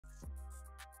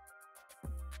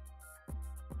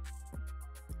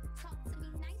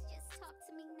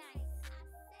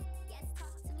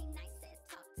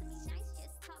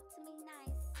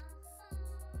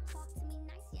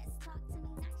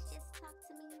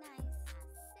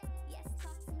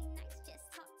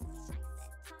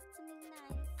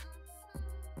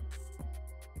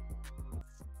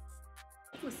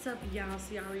What's up, y'all?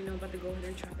 So y'all already know about to go ahead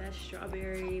and try that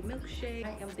strawberry milkshake.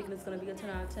 I am thinking it's gonna be a 10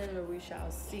 out of 10, but we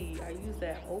shall see. I used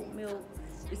that oat milk.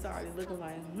 It's already looking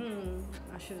like,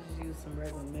 I should have just used some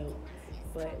regular milk.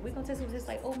 But we're gonna taste what it tastes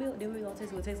like oat milk, then we're gonna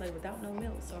taste what it tastes like without no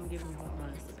milk. So I'm giving you my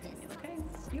honest opinion, okay?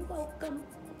 You're welcome.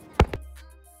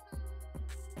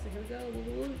 So here we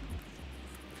go.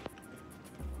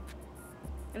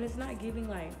 And it's not giving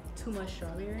like too much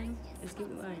strawberry. It's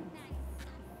giving like,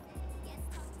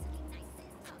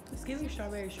 it's giving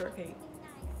strawberry shortcake.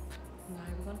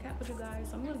 Alright, we're gonna cap with you guys.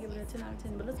 I'm gonna give it a 10 out of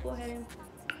 10, but let's go ahead and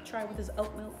try it with this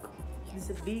oat milk. This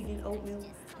is vegan oat milk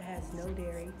that has no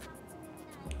dairy.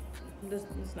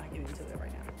 Let's not get into it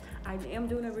right now. I am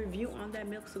doing a review on that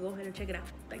milk, so go ahead and check it out.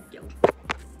 Thank you.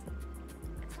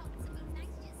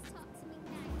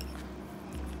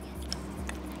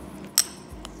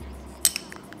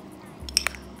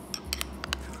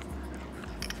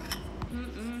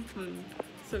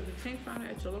 So if you can't find it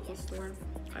at your local store,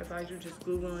 I advise you just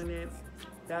Googling it.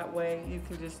 That way you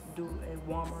can just do a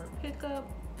Walmart pickup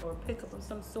or pickup of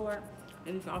some sort,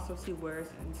 and you can also see where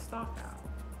it's in stock out.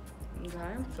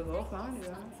 Okay, so go find it,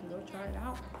 guys, and go try it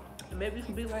out. And maybe you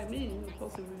can be like me, you're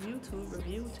supposed to review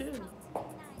too.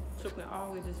 So we can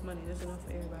all get this money. There's enough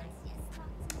for everybody.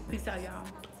 Peace out, y'all.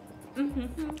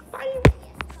 Bye.